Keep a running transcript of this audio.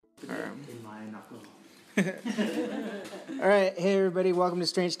room. In my knuckle. All right, hey everybody, welcome to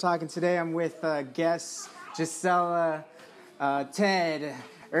Strange Talk, and today I'm with guests Gisela, Ted,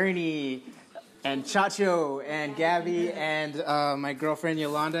 Ernie, and Chacho, and Gabby, and my girlfriend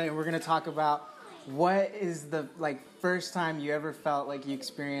Yolanda, and we're gonna talk about what is the first time you ever felt like you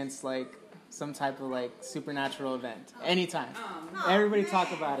experienced some type of supernatural event, anytime. Everybody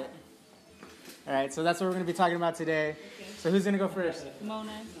talk about it. All right, so that's what we're gonna be talking about today. So who's gonna go first?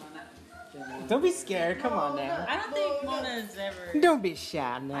 Mona. Don't be scared. Come on now. I don't think Mona's ever. Don't be shy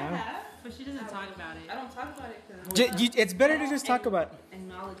I now. have. But she doesn't talk about it. I don't talk about it because It's better to just talk about it.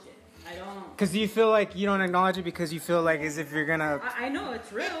 acknowledge it. I don't. Because you feel like you don't acknowledge it because you feel like as if you're gonna. I know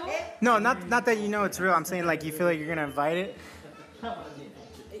it's real. No, not that you know it's real. I'm saying you feel like you're gonna invite it.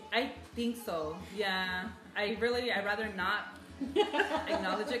 I think so. Yeah. I'd rather not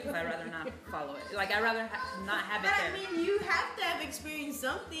acknowledge it because I'd rather not follow it. I'd rather not have it But there. I mean, you have to have experienced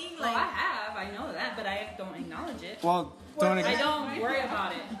something. Well, I have. I know that, but I don't acknowledge it. Well, don't. I don't worry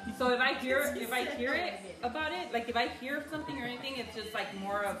about it. So if I hear it about it, if I hear something or anything, it's just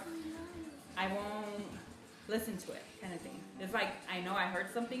more of I won't listen to it kind of thing. It's I know I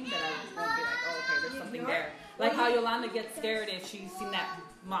heard something, but I won't be oh, okay, there's something there. Like how Yolanda gets scared if she's seen that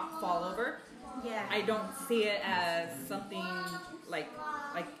mop fall over. Yeah. I don't see it as something like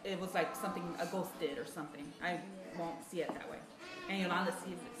it was something a ghost did or something. I won't see it that way. And Yolanda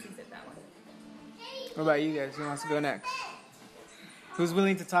sees it that way. What about you guys? Who wants to go next? Who's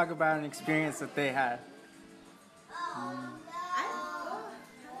willing to talk about an experience that they had?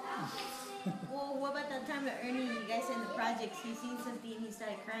 Well, what about that time that Ernie, you guys said in the projects, he seen something and he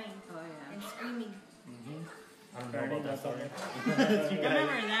started crying Oh yeah. and screaming. I don't know about that story. I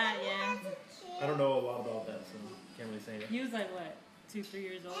remember that, yeah. I don't know a lot about that, so can't really say it. He was what, 2-3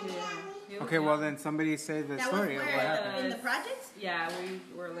 years old? Yeah. Okay, well then somebody say the That story was of where? what happened. In the projects? Yeah, we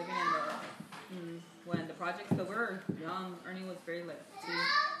were living in the project. So we were young. Ernie was very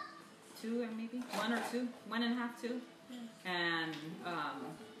two and maybe 1 or 2, 1.5, 2, and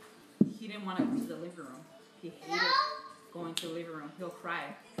he didn't want to go to the living room. He hated going to the living room. He'll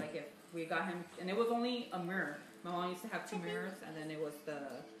cry. If we got him, and it was only a mirror. My mom used to have 2 mirrors, and then it was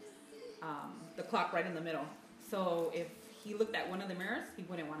the clock right in the middle. So if he looked at one of the mirrors, he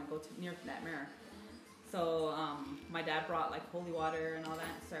wouldn't want to go near that mirror. So my dad brought holy water and all that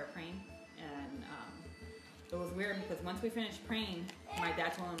and started praying. And it was weird because once we finished praying, my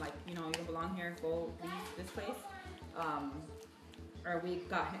dad told him you don't belong here. Go leave this place.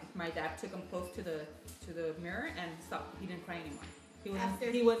 My dad took him close to the mirror and stopped. He didn't cry anymore.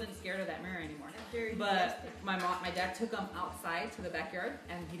 He wasn't scared of that mirror anymore. But my dad took him outside to the backyard,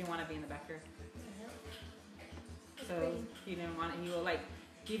 and he didn't want to be in the backyard. So he didn't want it. He will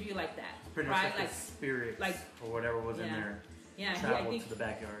give you that. Pretty much the spirits or whatever was in there. Yeah, traveled to the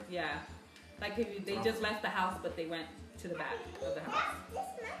backyard. Yeah, they just left the house, but they went to the back of the house.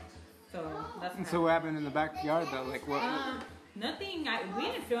 So that's. So what happened in the backyard though? What? Nothing. We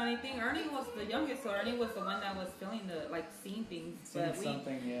didn't feel anything. Ernie was the youngest, so Ernie was the one that was feeling seeing things.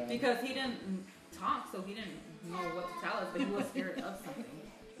 Something, yeah. Because he didn't talk, so he didn't know what to tell us, but he was scared of something.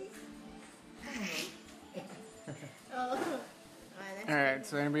 All right.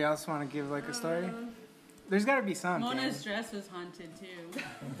 So anybody else want to give a story? There's got to be something. Mona's dress was haunted too.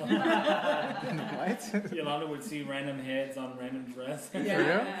 What? Yolanda would see random heads on random dress.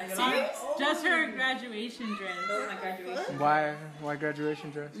 Yeah. Just her graduation dress. That was my graduation. Why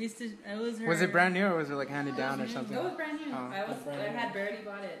graduation dress? It was her. Was it brand new or was it handed down or something? It was brand new. Oh. I had barely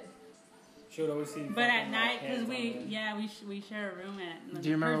bought it. She would always see. But at night, because we share a room at. Do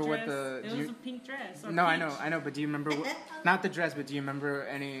you remember her what dress, the? It was a pink dress. No, I know. But do you remember not the dress, but do you remember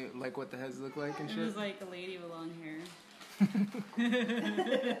any what the heads look like and shit? It was a lady with long hair.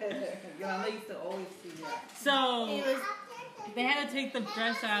 Yolanda used to always see that. So they had to take the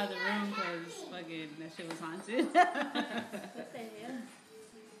dress out of the room because that shit was haunted. What the hell?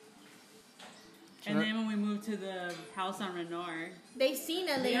 And then when we moved to the house on Renor, They seen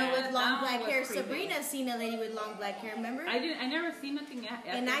a lady with long black hair. Sabrina seen a lady with long black hair, remember? I never seen nothing at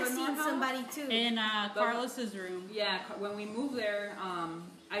and the I Lenore seen house. somebody too. in Carlos's room. Yeah, when we moved there, I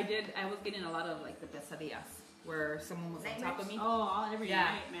was getting a lot of the pesadillas where someone was on top of me. Oh, every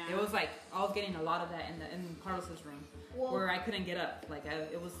night, man. It was I was getting a lot of that in Carlos's room, where I couldn't get up.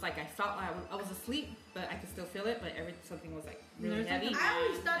 It was I felt I was asleep, but I could still feel it. But something was really heavy. I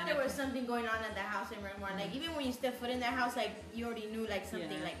always thought there was something going on at the house in Renmore. Even when you step foot in that house, you already knew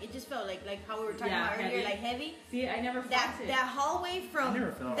something. Yeah. It just felt like how we were talking about earlier, heavy. See, I never felt That it. hallway from I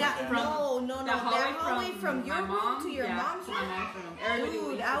never felt that. like that. No. That hallway from your room to your mom's room. My mom's room.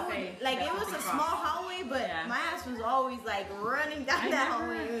 Dude, it was a small hallway, but my ass was always like running down that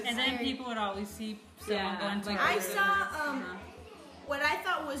hallway. And then people would always see someone going to like, I her saw room. what I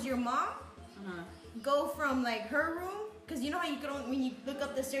thought was your mom go from like her room, because you know how you could only, when you look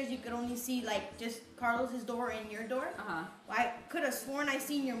up the stairs, you could only see like just Carlos's door and your door. I could have sworn I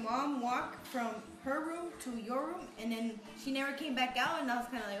seen your mom walk from her room to your room, and then she never came back out, and I was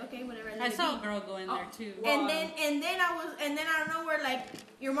kind of like, okay, whatever. I saw a girl go in there too. And then I don't know where, like,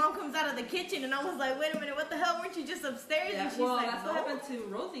 your mom comes out of the kitchen, and I was like, wait a minute, what the hell? Weren't you just upstairs? Yeah, and she's well, like, that's what happened to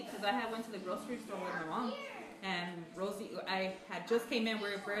Rosie, because I had went to the grocery store with my mom, and Rosie, I had just came in,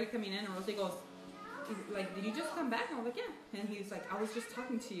 we were barely coming in, and Rosie goes, like, did you just come back? And I was like, yeah. And he's like, I was just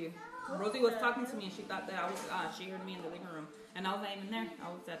talking to you. Rosie was talking to me, and she thought that I was, she heard me in the living room, and I was not even there. I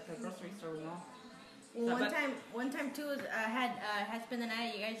was at the grocery store with mom. Well, one time too, I had spent the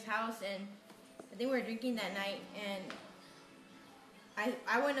night at you guys' house, and I think we were drinking that night, and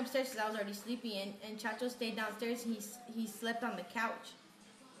I went upstairs because I was already sleepy, and Chacho stayed downstairs. He slept on the couch,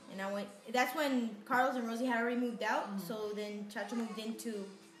 and I went. That's when Carlos and Rosie had already moved out, so then Chacho moved into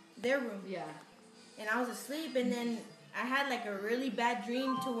their room. Yeah. And I was asleep, and then I had like a really bad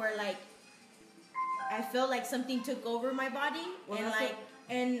dream to where like I felt like something took over my body,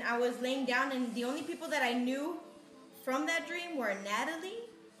 and I was laying down, and the only people that I knew from that dream were Natalie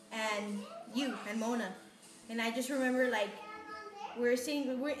and you and Mona. And I just remember like we were sitting,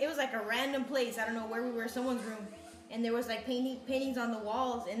 it was like a random place, I don't know where we were, someone's room, and there was like paintings on the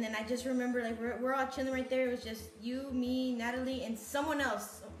walls, and then I just remember like we're all chilling right there. It was just you, me, Natalie, and someone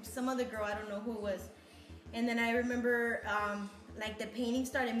else, some other girl, I don't know who it was. And then I remember like the painting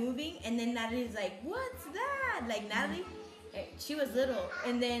started moving, and then Natalie's like, what's that? Like Natalie, she was little,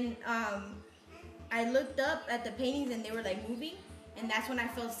 and then I looked up at the paintings, and they were like moving, and that's when I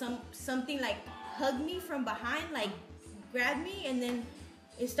felt something like hug me from behind, like grab me, and then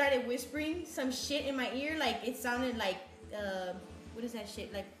it started whispering some shit in my ear, like it sounded like what is that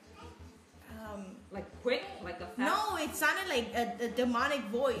shit, like quick, like a fast... No, it sounded like a demonic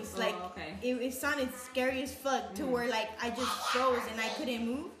voice. Like okay. it sounded scary as fuck to where like I just froze and I couldn't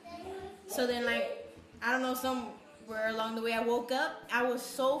move. So then like I don't know, somewhere along the way I woke up. I was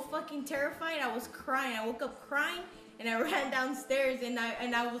so fucking terrified. I was crying. I woke up crying, and I ran downstairs, and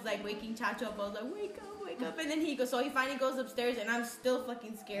I was like waking Chacho up. I was like, wake up, and then he finally goes upstairs, and I'm still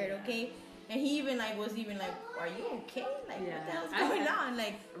fucking scared. Okay. And he even like was even like, are you okay? Like what the hell's going on?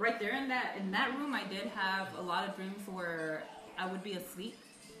 Like right there in that room, I did have a lot of dreams where I would be asleep,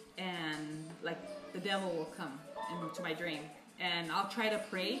 and like the devil will come into my dream, and I'll try to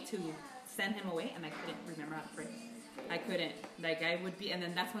pray to send him away, and I couldn't remember how to pray. I couldn't. Like I would be, and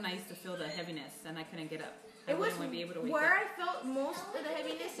then that's when I used to feel the heaviness, and I couldn't get up. I wouldn't be able to wake where up. I felt most of the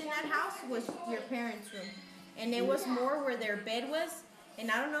heaviness in that house was your parents' room, and it was more where their bed was. And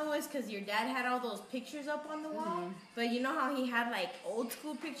I don't know, it's because your dad had all those pictures up on the wall. But you know how he had like old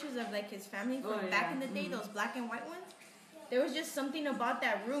school pictures of like his family from back in the day, those black and white ones? There was just something about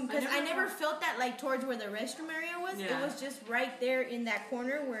that room. Because I never felt that like towards where the restroom area was. Yeah. It was just right there in that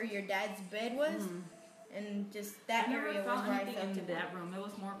corner where your dad's bed was. And just that area was where I felt in that room. It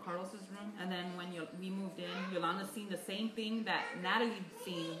was more Carlos's room. And then when we moved in, Yolanda seen the same thing that Natalie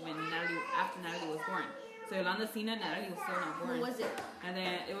seen after Natalie was born. So Yolanda seen it, Natalie was still not born. Who was it? And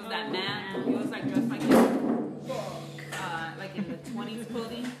then it was that man. He was like dressed like like in the 20s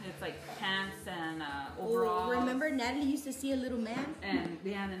clothing. It's like pants and overalls. Oh, remember Natalie used to see a little man? And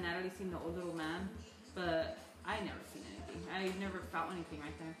then Natalie seen the old little man. But I never seen anything. I never felt anything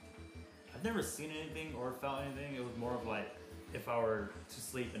right there. I've never seen anything or felt anything. It was more of like if I were to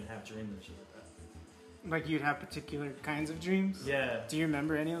sleep and have dreams and shit like that. Like you'd have particular kinds of dreams? Yeah. Do you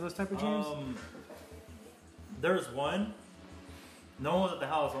remember any of those type of dreams? There was one. No one was at the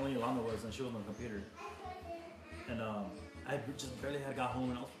house, only Yolanda was, and she was on the computer. And I just barely had got home,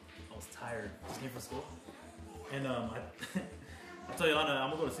 and I was tired. Just came from school. And I told Yolanda,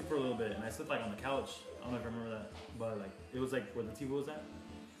 I'm gonna go to sleep for a little bit, and I slept like on the couch. I don't know if you remember that, but like it was like where the TV was at.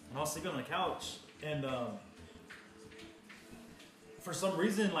 And I was sleeping on the couch, and for some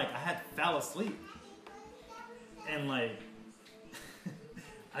reason, like I fell asleep, and like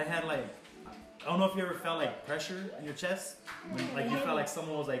I had like. I don't know if you ever felt like pressure in your chest, when, like you felt like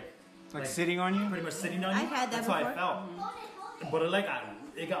someone was like sitting on you, pretty much sitting on you. I've had that That's before. how I felt. But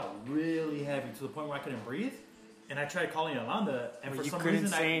it got really heavy to the point where I couldn't breathe, and I tried calling Yolanda, and for some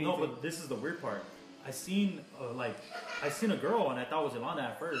reason but this is the weird part. I seen a girl, and I thought it was Yolanda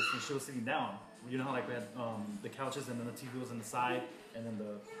at first, and she was sitting down. You know how like we had the couches, and then the TV was on the side, and then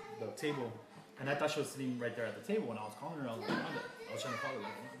the table, and I thought she was sitting right there at the table. When I was calling her, I was like, Yolanda. I was trying to call her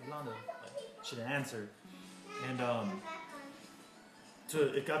like Yolanda. She didn't answer, and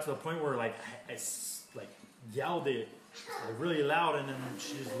it got to the point where like I yelled it like really loud, and then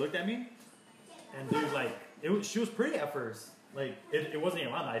she just looked at me, and dude, like she was pretty at first. Like it wasn't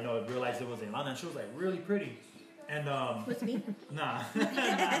Yolanda. I know I realized it wasn't Yolanda, and she was like really pretty. And With me? nah.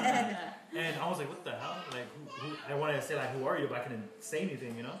 And I was like, what the hell? Like, who, I wanted to say like, who are you? But I couldn't say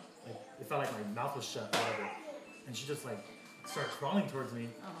anything, you know. Like it felt like my mouth was shut, or whatever. And she just like started crawling towards me,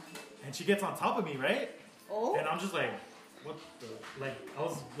 and she gets on top of me, right? Oh. And I'm just like, what the? Like I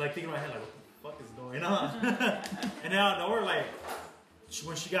was like thinking in my head, like, what the fuck is going on? And then out of nowhere, like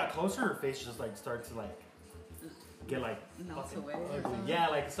when she got closer, her face just like started to like get like Melts away. ugly. Yeah,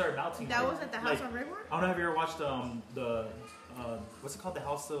 like it started melting. That like, was at the house like, on Redmore? I don't know if you ever watched the what's it called? The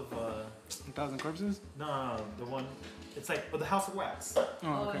House of 1,000 Corpses? no, the one. It's like the House of Wax.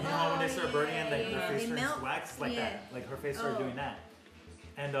 Oh, okay. You know how when they start burning and their face They turns melt? wax? It's like Yeah. that. Like her face started doing that.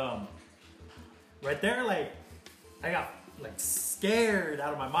 And right there, like I got like scared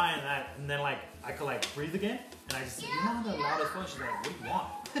out of my mind, and then like I could like breathe again, and I just said, "You're not the loudest one." She's like, "What do you want?"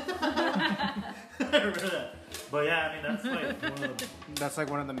 I remember that. But yeah, I mean that's like one of the That's like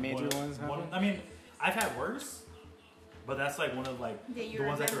one of the major ones. I mean, I've had worse, but that's like one of like That you the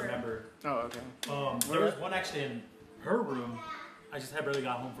ones I can remember. remember. Oh, okay. There was one actually in her room. I just had barely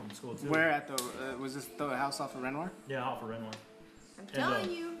got home from school too. Where at the, was this the house off of Renoir? Yeah, off of Renmore. I'm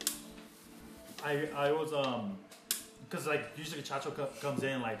telling you. I was because like usually Chacho comes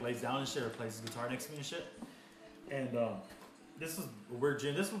in, like lays down and shit, or plays his guitar next to me and shit. And this was a weird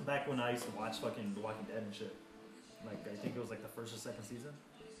dream. This was back when I used to watch fucking The Walking Dead and shit. Like I think it was like the first or second season.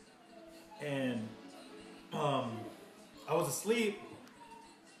 And I was asleep,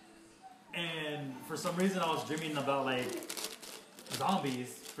 and for some reason I was dreaming about like zombies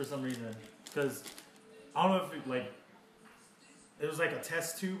for some reason, because I don't know if it was like a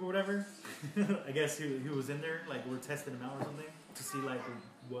test tube or whatever. I guess he was in there, like we're testing him out or something to see like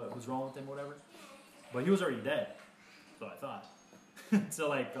what was wrong with him or whatever. But he was already dead, so I thought. So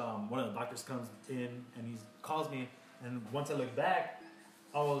like one of the doctors comes in and he calls me, and once I look back,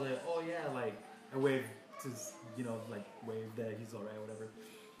 I was like, oh yeah, like I waved to, like waved that he's alright, whatever.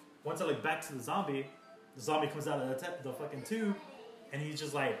 Once I look back to the zombie comes out of the fucking tube, and he's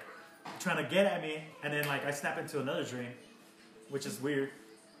just like trying to get at me, and then like I snap into another dream, which is weird.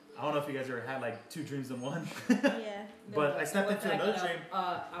 I don't know if you guys ever had like two dreams in one. Yeah. But I snapped into another dream.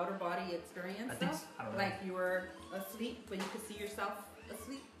 Outer body experience. I think stuff? I don't know. Like you were asleep, but you could see yourself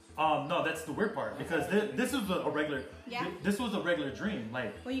asleep. No, that's the weird part, because this was a regular. Yeah. This was a regular dream.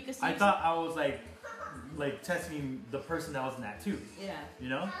 Like Well, you could see I yourself. thought I was like testing the person that was in that tube. Yeah. You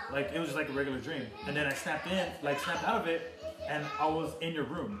know, like it was just like a regular dream, and then I snapped out of it, and I was in your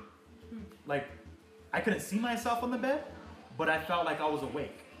room. Like I couldn't see myself on the bed, but I felt like I was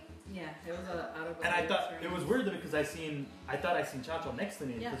awake. Yeah, it was a out of body And I thought experience. it was weird though, because I thought I seen Chacho next to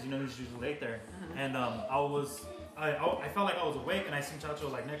me, Yeah. because he's usually late there, and I felt like I was awake, and I seen Chacho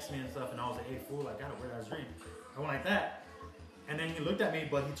like next to me and stuff, and I was like, hey fool, I got a weird ass dream. I went like that, and then he looked at me,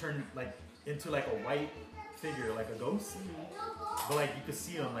 but he turned like into like a white figure, like a ghost, but like you could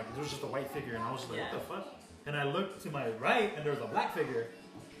see him, like it was just a white figure, and I was just like, what the fuck? And I looked to my right, and there was a black figure,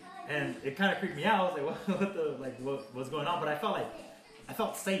 and it kind of creeped me out. I was like, what's going on? But I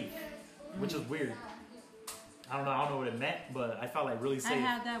felt safe, which is weird. I don't know what it meant, but I felt like really safe. I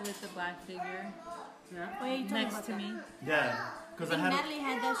had that with the black figure Yeah. Oh, yeah, you told me next about to that. me. Yeah, because I think had. Natalie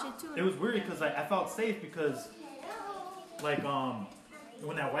had that shit too. It was weird because I felt safe, because like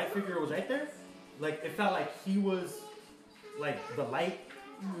when that white figure was right there, like it felt like he was like the light,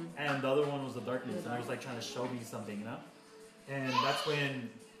 and the other one was the darkness, and it was like trying to show me something, you know. And that's when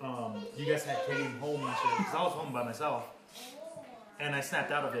you guys had came home and shit, because I was home by myself, and I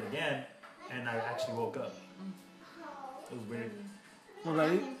snapped out of it again, and I actually woke up. It was weird. What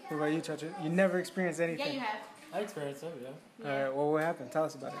about you, Chacho? You never experienced anything. Yeah, you have. I experienced it, yeah. All right. Well, what happened? Tell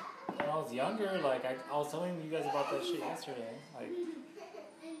us about it. When I was younger, like I was telling you guys about that shit yesterday. Like,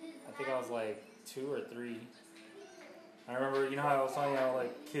 I think I was like 2 or 3. I remember, you know how I was telling you how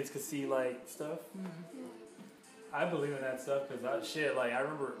like kids could see like stuff. I believe in that stuff because that shit. Like I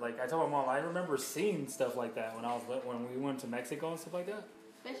remember, like I told my mom, I remember seeing stuff like that when we went to Mexico and stuff like that.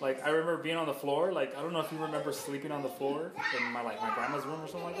 Like I remember being on the floor. Like I don't know if you remember sleeping on the floor in my grandma's room or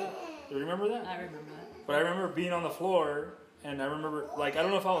something like that. Do you remember that? I remember that. But I remember being on the floor, and I remember, like, I don't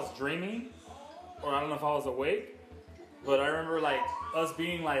know if I was dreaming, or I don't know if I was awake, but I remember, like, us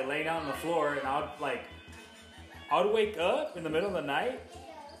being, like, laying down on the floor, and I would wake up in the middle of the night,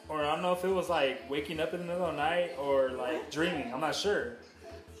 or I don't know if it was, like, waking up in the middle of the night, or, like, dreaming, I'm not sure.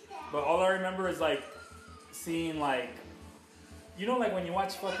 But all I remember is, like, seeing, like, you know, like, when you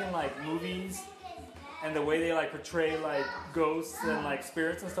watch fucking, like, movies, and the way they like portray like ghosts and like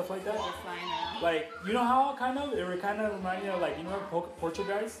spirits and stuff like that. They're flying around. Like, you know how it would kind of remind me of like, you know,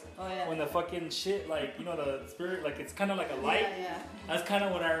 Poltergeist? Oh yeah. When the fucking shit, like, you know, the spirit, like it's kind of like a light. Yeah. That's kind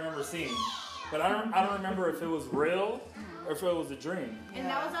of what I remember seeing, but I don't remember if it was real or if it was a dream. And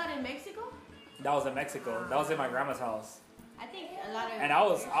that was out in Mexico? That was in Mexico. That was in my grandma's house. I think a lot of... And I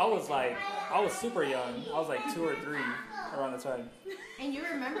was super young. I was like 2 or 3 around the time. And you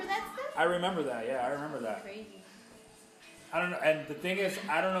remember that stuff? I remember that. Yeah, I remember that. Crazy. I don't know. And the thing is,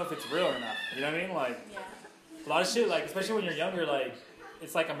 I don't know if it's real or not. You know what I mean? Like, Yeah. a lot of shit, like, especially when you're younger, like,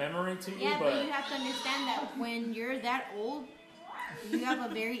 it's like a memory to you. Yeah, but you have to understand that when you're that old, you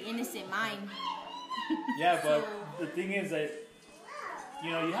have a very innocent mind. Yeah, but the thing is that, you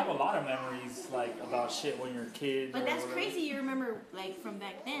know, you have a lot of memories, like, about shit when you're a kid. But or that's whatever. crazy you remember, like, from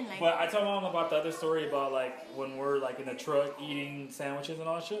back then. Like, But I told Mom about the other story about, like, when we're, like, in the truck eating sandwiches and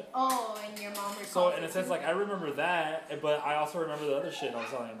all that shit. oh, and your mom recalls So, in a it sense, too? like, I remember that, but I also remember the other shit I was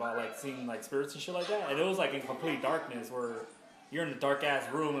telling you about, like, seeing, like, spirits and shit like that. And it was, like, in complete darkness where you're in a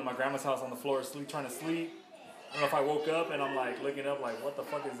dark-ass room in my grandma's house on the floor trying to sleep. I don't know if I woke up and I'm, like, looking up, like, what the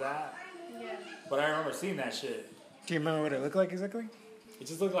fuck is that? Yeah. But I remember seeing that shit. Do you remember what it looked like exactly? It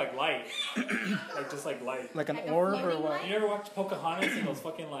just looked like light. just like light. Like an Like a orb or floating what? light? You ever watch Pocahontas and those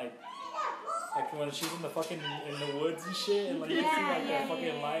fucking, like when she's in the fucking, in the woods and shit, and, like, you can see, like, that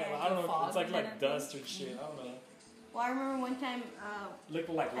fucking light. I don't know, it's like dust or shit. I don't know. Well, I remember one time, Looked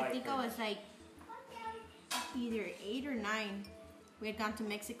like light. I think I was like either 8 or 9. We had gone to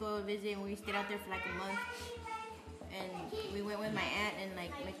Mexico to visit, and we stayed out there for like a month. And we went with my aunt and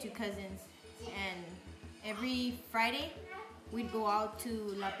like my 2 cousins. And every Friday, we'd go out to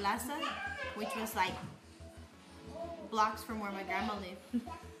La Plaza, which was like blocks from where my grandma lived.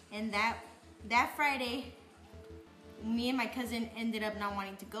 And that Friday, me and my cousin ended up not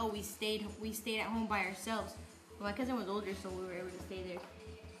wanting to go. We stayed at home by ourselves. My cousin was older, so we were able to stay there.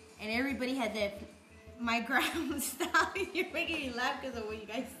 And everybody had left. My grandma, stop! You're making me laugh because of what you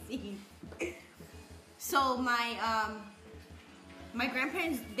guys see. So my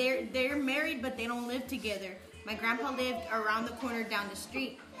grandparents, they're married, but they don't live together. My grandpa lived around the corner down the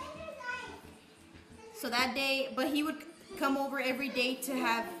street. So that day, but he would come over every day to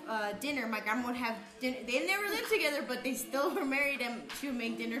have dinner. My grandma would have dinner. They never lived together, but they still were married, and she would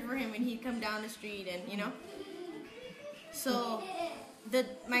make dinner for him, and he'd come down the street, and you know. So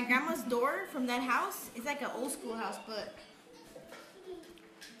my grandma's door from that house is like an old school house, but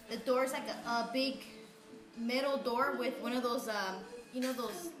the door is like a big metal door with one of those you know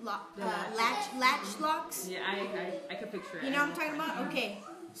those latch locks. Yeah, I could picture it. You know what I'm talking about? Okay,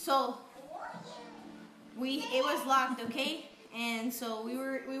 so it was locked, okay, and so we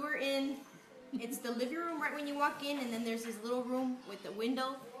were in. It's the living room right when you walk in, and then there's this little room with a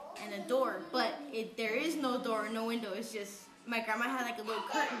window and a door, but there is no door, no window. It's just my grandma had like a little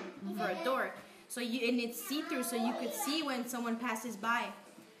curtain for a door, so and it's see-through, so you could see when someone passes by.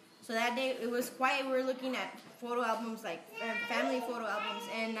 So that day it was quiet. We were looking at photo albums, like family photo albums,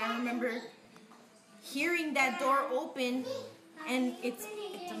 and I remember hearing that door open, and it's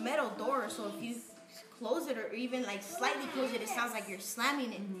a metal door, so if you close it or even like slightly close it, it sounds like you're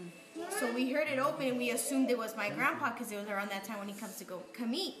slamming it. Mm-hmm. So we heard it open, and we assumed it was my grandpa because it was around that time when he comes to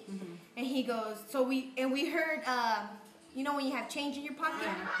come eat. Mm-hmm. And he goes, we heard, you know when you have change in your pocket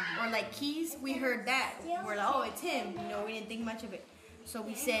or like keys, we heard that. We're like, oh, it's him. You know, we didn't think much of it. So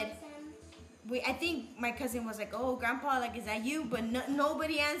we said, I think my cousin was like, oh, grandpa, like, is that you? But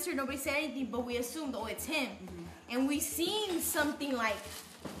nobody answered, nobody said anything, but we assumed, oh, it's him. Mm-hmm. And we seen something like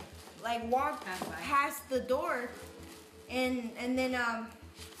walk past the door, and then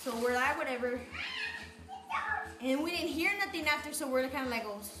so we're like, whatever, and we didn't hear nothing after, so we're kind of like,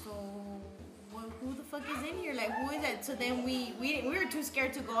 oh, so who the fuck is in here? Like, who is that? So then we were too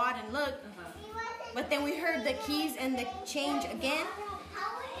scared to go out and look, but then we heard the keys and the change again,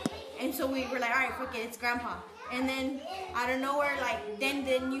 and so we were like, all right, fuck it, it's grandpa. And then out of nowhere, like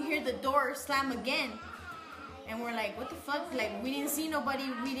then you hear the door slam again. And we're like, what the fuck? Like, we didn't see nobody,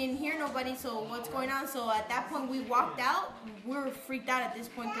 we didn't hear nobody, so what's going on? So at that point, we walked out. We were freaked out at this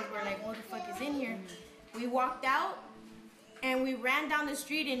point because we're like, what the fuck is in here? We walked out, and we ran down the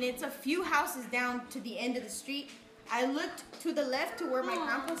street, and it's a few houses down to the end of the street. I looked to the left to where my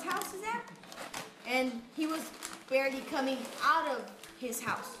grandpa's house is at, and he was barely coming out of his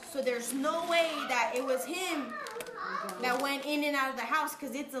house. So there's no way that it was him that went in and out of the house,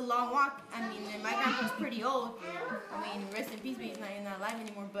 because it's a long walk. I mean, and my grandpa's pretty old. I mean, rest in peace, but he's not alive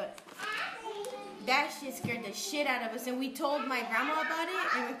anymore. But that shit scared the shit out of us. And we told my grandma about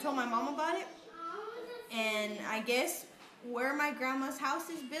it, and we told my mom about it. And I guess where my grandma's house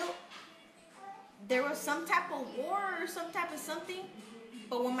is built, there was some type of war or some type of something.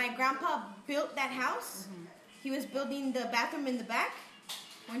 But when my grandpa built that house, he was building the bathroom in the back.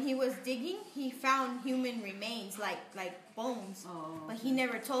 When he was digging, he found human remains, like bones. Oh. But he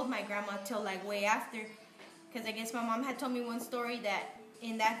never told my grandma till like way after. Because I guess my mom had told me one story that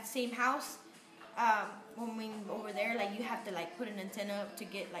in that same house, when we over there, like you have to like put an antenna up to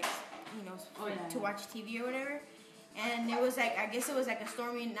get like, you know, to watch TV or whatever. And it was like, I guess it was like a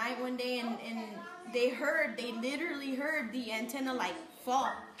stormy night one day, and they literally heard the antenna like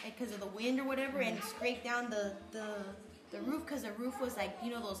fall because of the wind or whatever, and scrape down the roof, because the roof was like,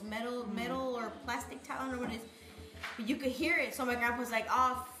 you know, those metal or plastic tile, I don't know what it is. But you could hear it. So my grandpa was like,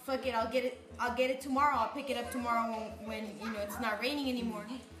 oh, fuck it, I'll get it tomorrow. I'll pick it up tomorrow when you know it's not raining anymore.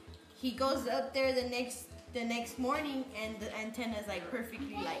 He goes up there the next morning, and the antenna's like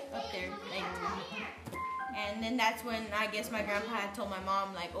perfectly like up there, like. And then that's when I guess my grandpa had told my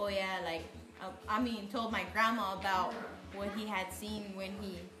mom like, oh yeah, like, told my grandma about what he had seen when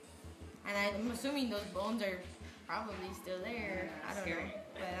he. And I'm assuming those bones are probably still there. I don't know,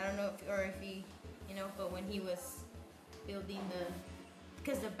 but I don't know if he, you know, but when he was building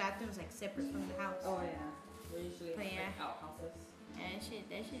because the bathroom's like separate from the house. Oh yeah, we're usually like outhouses. And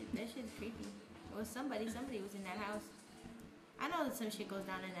that shit's creepy. It was somebody was in that house. I know that some shit goes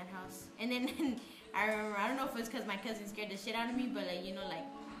down in that house. And then I remember, I don't know if it's because my cousin scared the shit out of me, but like, you know, like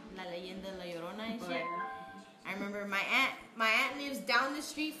La Leyenda La Llorona and shit. I remember my aunt lives down the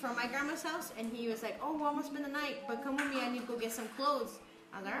street from my grandma's house, and he was like, oh, well, I'm gonna spend the night, but come with me, I need to go get some clothes.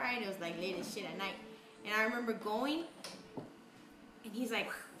 I was like, all right. It was like late as shit at night. And I remember going, and he's like,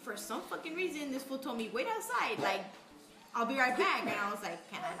 for some fucking reason, this fool told me, wait outside, like, I'll be right back. And I was like,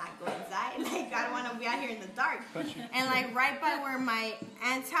 can I not go inside? Like, I don't want to be out here in the dark. And like right by where my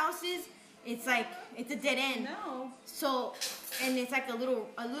aunt's house is, it's like, it's a dead end. No. So, and it's like a little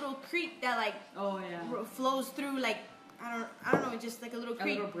creek that like flows through, like, I don't know, just like a little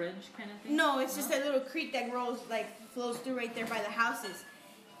creek. A little bridge kind of thing? No, it's just a little creek that flows through right there by the houses.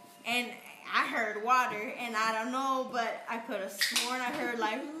 And I heard water, and I don't know, but I could have sworn I heard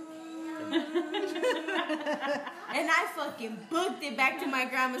like and I fucking booked it back to my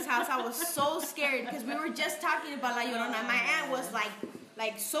grandma's house. I was so scared because we were just talking about La Llorona. My aunt was like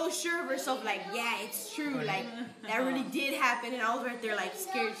so sure of herself, like, yeah, it's true, like that really did happen. And I was right there like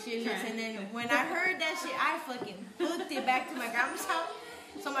scared shitless. And then when I heard that shit, I fucking booked it back to my grandma's house.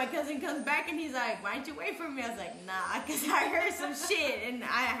 So my cousin comes back and he's like, why'd you wait for me? I was like, nah, because I heard some shit. And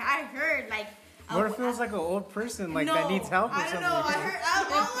I heard like, what if it was like an old person that needs help or something? I don't know. All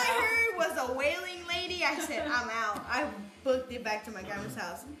I heard was a wailing lady. I said, I'm out. I booked it back to my grandma's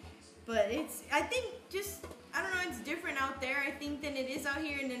house. But I think I don't know, it's different out there, I think, than it is out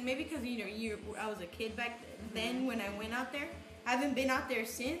here. And then maybe because, you know, I was a kid back then when I went out there. I haven't been out there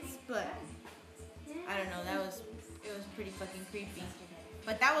since, but I don't know. It was pretty fucking creepy.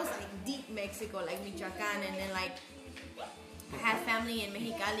 But that was like deep Mexico, like Michoacan. And then like I had family in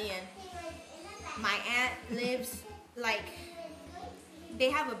Mexicali, and my aunt lives like, they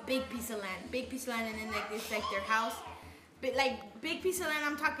have a big piece of land, and then like it's like their house, but like big piece of land,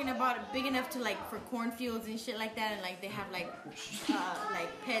 I'm talking about big enough to like for cornfields and shit like that. And like they have like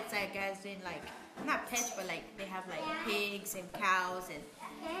pets, I guess, and like not pets, but like they have like pigs and cows and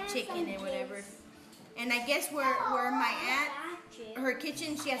chicken and whatever. And I guess where my aunt, her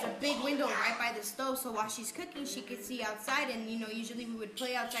kitchen, she has a big window right by the stove, so while she's cooking, she could see outside. And you know, usually we would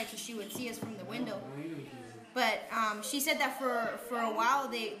play outside, so she would see us from the window. But she said that for a while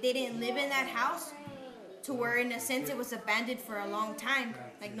they didn't live in that house, to where in a sense it was abandoned for a long time.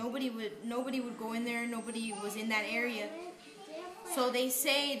 Like nobody would go in there, nobody was in that area. So they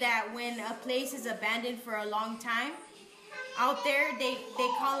say that when a place is abandoned for a long time, out there they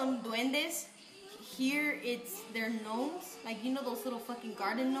call them duendes. Here they're gnomes, like, you know, those little fucking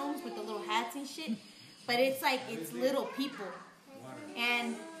garden gnomes with the little hats and shit. But it's like, it's little people.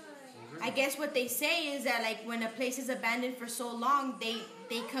 And I guess what they say is that like when a place is abandoned for so long,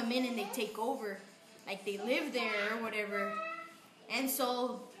 they come in and they take over, like they live there or whatever. And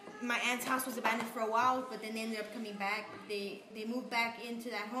so my aunt's house was abandoned for a while, but then they ended up coming back. They moved back into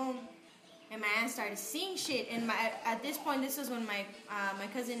that home, and my aunt started seeing shit. And at this point, this was when my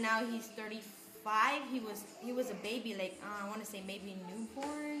cousin, now he's 35. He was a baby, like I want to say maybe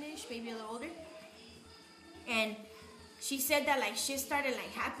newborn-ish, maybe a little older. And she said that like shit started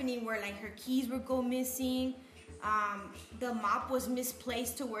like happening where like her keys would go missing. The mop was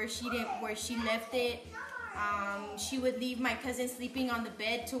misplaced to where she left it. She would leave my cousin sleeping on the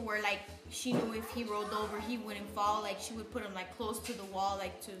bed to where like she knew if he rolled over he wouldn't fall. Like she would put him like close to the wall,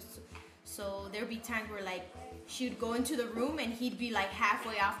 like So there'd be times where like she would go into the room and he'd be like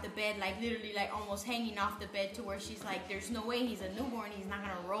halfway off the bed, like literally like almost hanging off the bed, to where she's like, there's no way, he's a newborn, he's not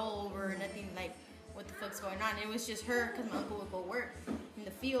gonna roll over or nothing, like what the fuck's going on. And it was just her, because my uncle would go work in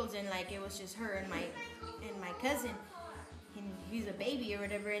the fields, and like it was just her and my cousin, and he's a baby or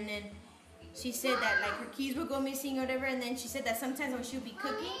whatever. And then she said that like her keys would go missing or whatever, and then she said that sometimes when she would be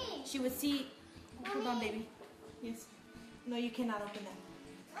cooking, she would see, hold on baby, yes, no, you cannot open that.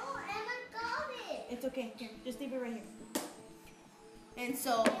 Oh, Emma got it. It's okay. Here, just leave it right here. And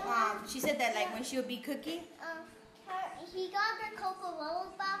so, she said that like when she would be cooking, He got the Coca-Cola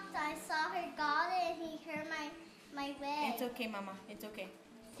box. I saw her got it, and he heard my way. it's okay, Mama. It's okay.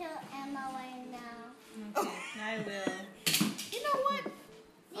 Tell Emma right now. Okay, I will. You know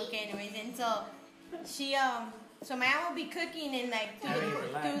what? Okay, anyways, and so she so my aunt would be cooking, and like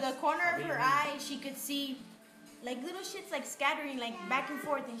through the corner of her eye, she could see like little shits like scattering like back and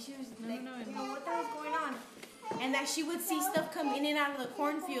forth, and she was like, you know, what the hell's going on? And that she would see stuff come in and out of the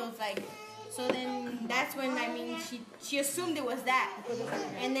cornfields, like. So then that's when, I mean, she assumed it was that.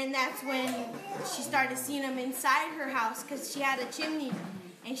 And then that's when she started seeing them inside her house, because she had a chimney.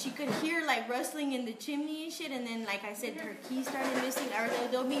 And she could hear like rustling in the chimney and shit. And then, like I said, her keys started missing, or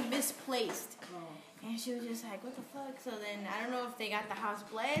they'll be misplaced. And she was just like, what the fuck? So then I don't know if they got the house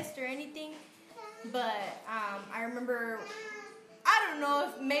blessed or anything. But I remember, I don't know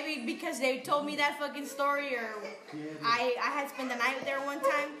if maybe because they told me that fucking story, or I had spent the night there one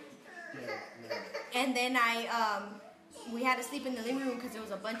time. And then we had to sleep in the living room because there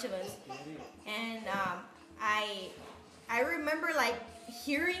was a bunch of us. And I remember like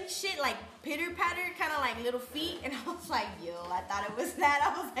hearing shit like pitter patter, kind of like little feet, and I was like, yo, I thought it was that.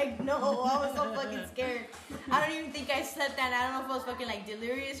 I was like, no, I was so fucking scared. I don't even think I slept that night. I don't know if I was fucking like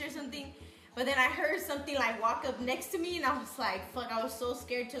delirious or something. But then I heard something like walk up next to me, and I was like, fuck, I was so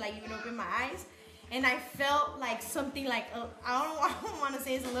scared to like even open my eyes. And I felt like something like, I don't want to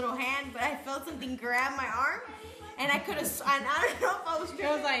say it's a little hand, but I felt something grab my arm. And I could have, and I don't know if I was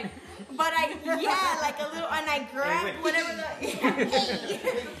sure, like, but like a little, and I grabbed whatever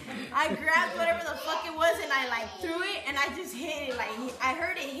I grabbed whatever the fuck it was, and I like threw it, and I just hit it, like, I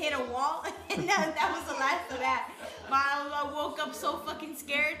heard it hit a wall, and that was the last of that. But I woke up so fucking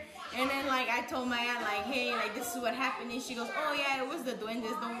scared. And then, like, I told my aunt, like, hey, like, this is what happened. And she goes, oh, yeah, it was the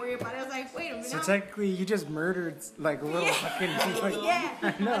duendes. Don't worry about it. I was like, wait a minute. So technically, you just murdered, like, little fucking... Like, yeah.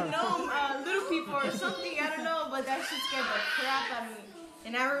 Little people or something. I don't know. But that shit scared the crap out of me.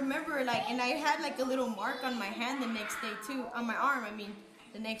 And I remember, like, and I had, like, a little mark on my hand the next day, too. On my arm, I mean,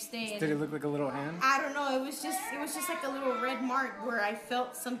 the next day. Did it look like a little hand? I don't know. It was just like a little red mark where I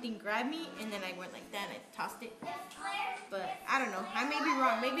felt something grab me. And then I went like that and I tossed it. But I don't know. I may be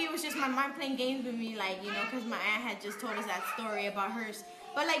wrong. Maybe it was just my mind playing games with me, like, you know, because my aunt had just told us that story about hers.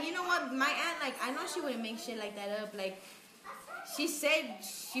 But, like, you know what? My aunt, like, I know she wouldn't make shit like that up. Like, she said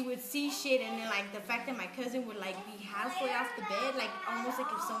she would see shit, and then, like, the fact that my cousin would, like, be halfway off the bed, like, almost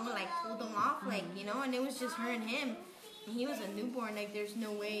like if someone, like, pulled him off, like, you know, and it was just her and him. And he was a newborn. Like, there's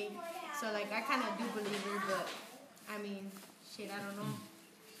no way. So, like, I kind of do believe her, but, I mean, shit, I don't know.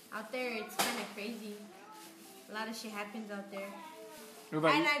 Out there, it's kind of crazy. A lot of shit happens out there.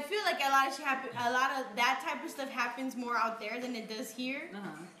 And I feel like a lot of that type of stuff happens more out there than it does here.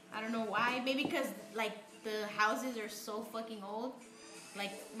 I don't know why. Maybe because, like, the houses are so fucking old.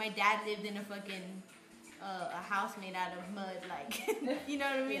 Like, my dad lived in a fucking, a house made out of mud. Like, you know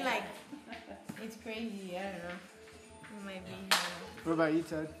what I mean? Yeah. Like, it's crazy. I don't know. It might be. What about you,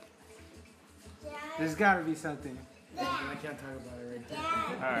 Ted? There's got to be something. I can't talk about it right now.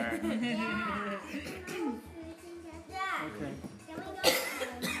 All right. Okay.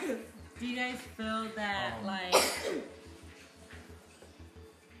 Do you guys feel that, like,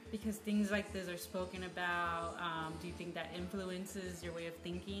 because things like this are spoken about, do you think that influences your way of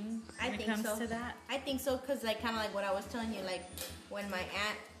thinking when it comes to that? I think so, because, like, kind of like what I was telling you, like, when my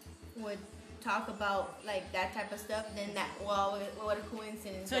aunt would talk about, like, that type of stuff, then that, well, what a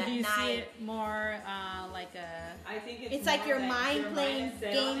coincidence. So do you see it more like a... I think it's like your mind playing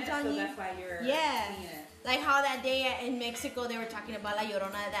games on you. That's why you're seeing it. Like how that day in Mexico they were talking about La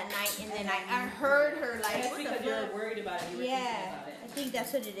Llorona that night, and then I heard her like. That's because you're worried about it. You were thinking about it. I think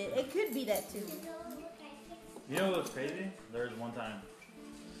that's what it is. It could be that too. You know what's crazy? There was one time.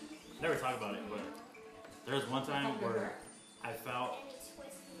 Never talk about it, but there was one time where I felt.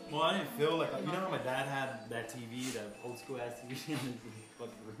 Well, I didn't feel like, you know how my dad had that TV, that old school ass TV in his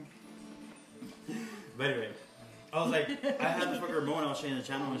fucking room. But anyway, I was like, I had the fucking remote and I was changing the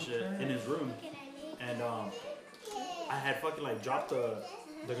channel and shit in his room. And I had fucking like dropped the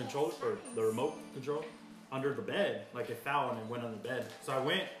controls for the remote control. under the bed. Like it fell and it went on the bed. So I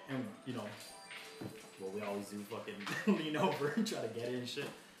went and, you know, what we always do, fucking lean over and try to get it and shit.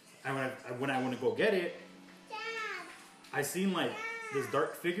 And when I went to go get it, I seen like this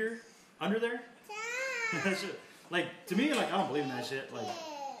dark figure under there. Like, to me, like, I don't believe in that shit. Like,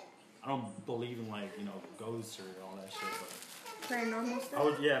 I don't believe in, like, you know, ghosts or all that shit. But paranormal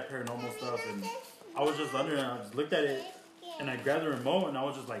stuff? Paranormal stuff. And I was just under there and I just looked at it and I grabbed the remote and I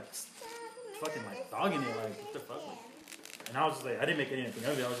was just like, fucking like dogging it. Like, what the fuck? Like, and I was just like, I didn't make anything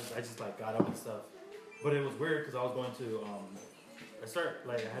of it. I just like got up and stuff. But it was weird because I was going to,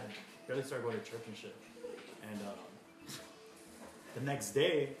 I had barely started going to church and shit. And the next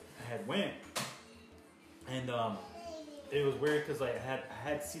day I had went. And it was weird because like I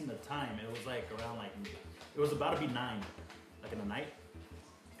had seen the time. It was like around like it was about to be 9, like in the night.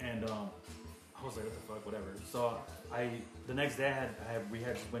 And I was like, what the fuck, whatever. So the next day we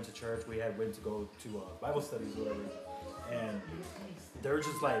had just went to church. We had went to go to Bible studies, or whatever. And they were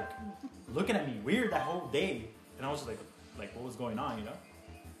just like looking at me weird that whole day. And I was just like what was going on, you know?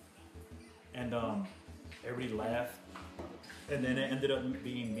 And everybody laughed. And then it ended up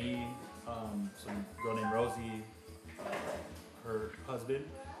being me. Some girl named Rosie, her husband,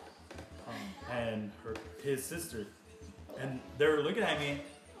 and his sister, and they were looking at me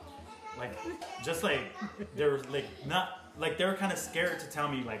like, just like they were like not like they were kind of scared to tell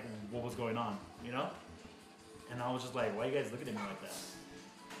me like what was going on, you know. And I was just like, why are you guys looking at me like that?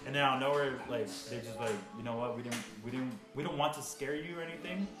 And then out of nowhere, like they just like, you know what, we don't want to scare you or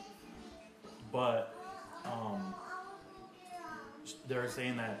anything, but they were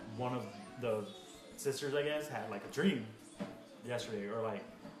saying that one of the sisters, I guess, had like a dream yesterday, or like,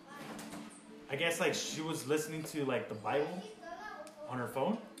 I guess like she was listening to like the Bible on her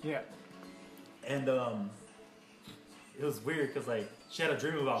phone. Yeah. And it was weird because like she had a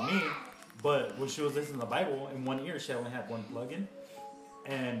dream about me, but when she was listening to the Bible in one ear, she only had one plug in,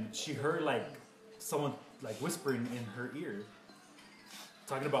 and she heard like someone like whispering in her ear,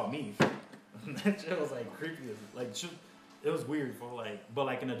 talking about me. That shit was like creepy. Like it was weird for like, but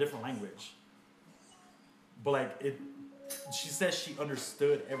like in a different language. But like she said she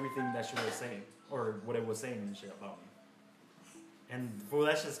understood everything that she was saying, or what it was saying and shit about me. And for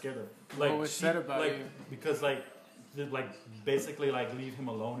that shit scared her. Like, what was said about like, you? Because like basically like leave him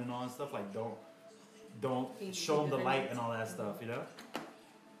alone and all that stuff. Like don't show him the light and all that stuff, you know.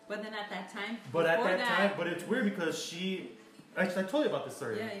 But then at that time. But at that time, but it's weird because actually I told you about this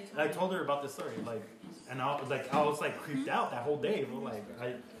story. Yeah, I told her about this story, like. And I was like creeped out that whole day.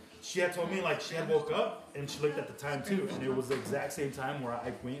 Like she had told me like she had woke up and she looked at the time too, and it was the exact same time where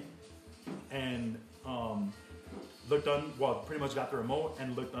I went and pretty much got the remote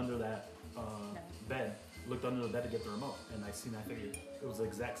and looked under that bed, looked under the bed to get the remote, and I seen that figure. It was the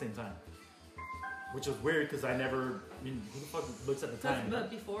exact same time, which was weird because I never. I mean, who the fuck looks at the time? But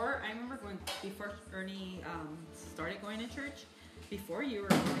before, I remember before Ernie started going to church. Before you were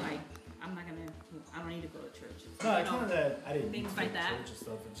like, I don't need to go to church. No, I told her that I didn't things like that. Church and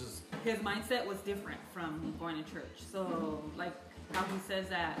stuff. It just his mindset was different from going to church. So like how he says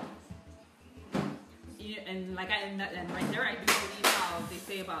that, and like and right there I do believe how they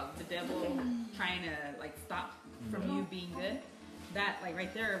say about the devil trying to like stop from you being good. That like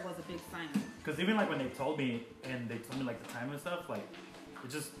right there was a big sign. Because even like when they told me like the time and stuff, like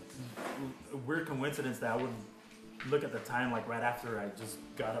it's just a weird coincidence that I would look at the time like right after I just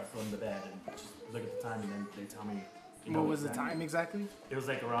got up from the bed and just look at the time, and then they tell me. What was the time exactly? It was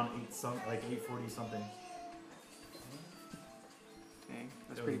like around 8:40 something. Dang,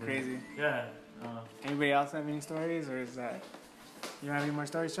 that's pretty crazy. Yeah. Anybody else have any stories, or is that you don't have any more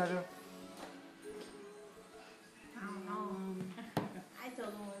stories, Chacho? I don't know. I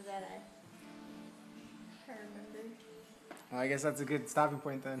told the ones that I remembered. Well, I guess that's a good stopping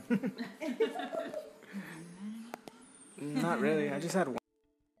point then. Not really. I just had one.